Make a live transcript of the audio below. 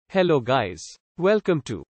Hello guys. Welcome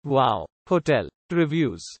to Wow Hotel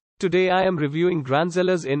Reviews. Today I am reviewing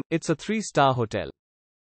Granzella's Inn. It's a 3-star hotel.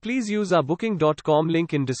 Please use our booking.com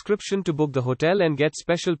link in description to book the hotel and get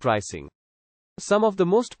special pricing. Some of the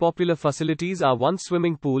most popular facilities are one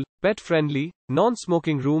swimming pool, pet-friendly,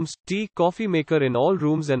 non-smoking rooms, tea, coffee maker in all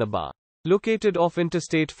rooms and a bar. Located off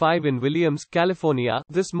Interstate 5 in Williams, California,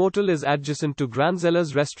 this motel is adjacent to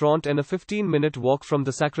Granzella's restaurant and a 15-minute walk from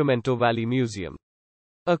the Sacramento Valley Museum.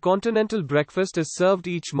 A continental breakfast is served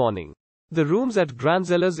each morning. The rooms at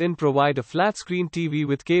Granzella's Inn provide a flat-screen TV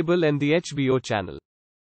with cable and the HBO channel.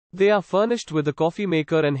 They are furnished with a coffee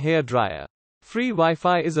maker and hair dryer. Free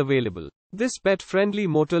Wi-Fi is available. This pet-friendly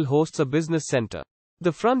motel hosts a business center.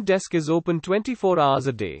 The front desk is open 24 hours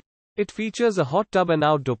a day. It features a hot tub and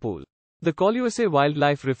outdoor pool. The Colusa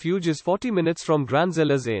Wildlife Refuge is 40 minutes from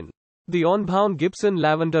Granzella's Inn. The Ornbaun-Gibson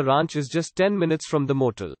Lavender Ranch is just 10 minutes from the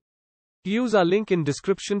motel. Use our link in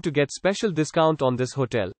description to get special discount on this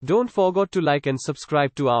hotel. Don't forget to like and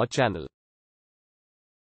subscribe to our channel.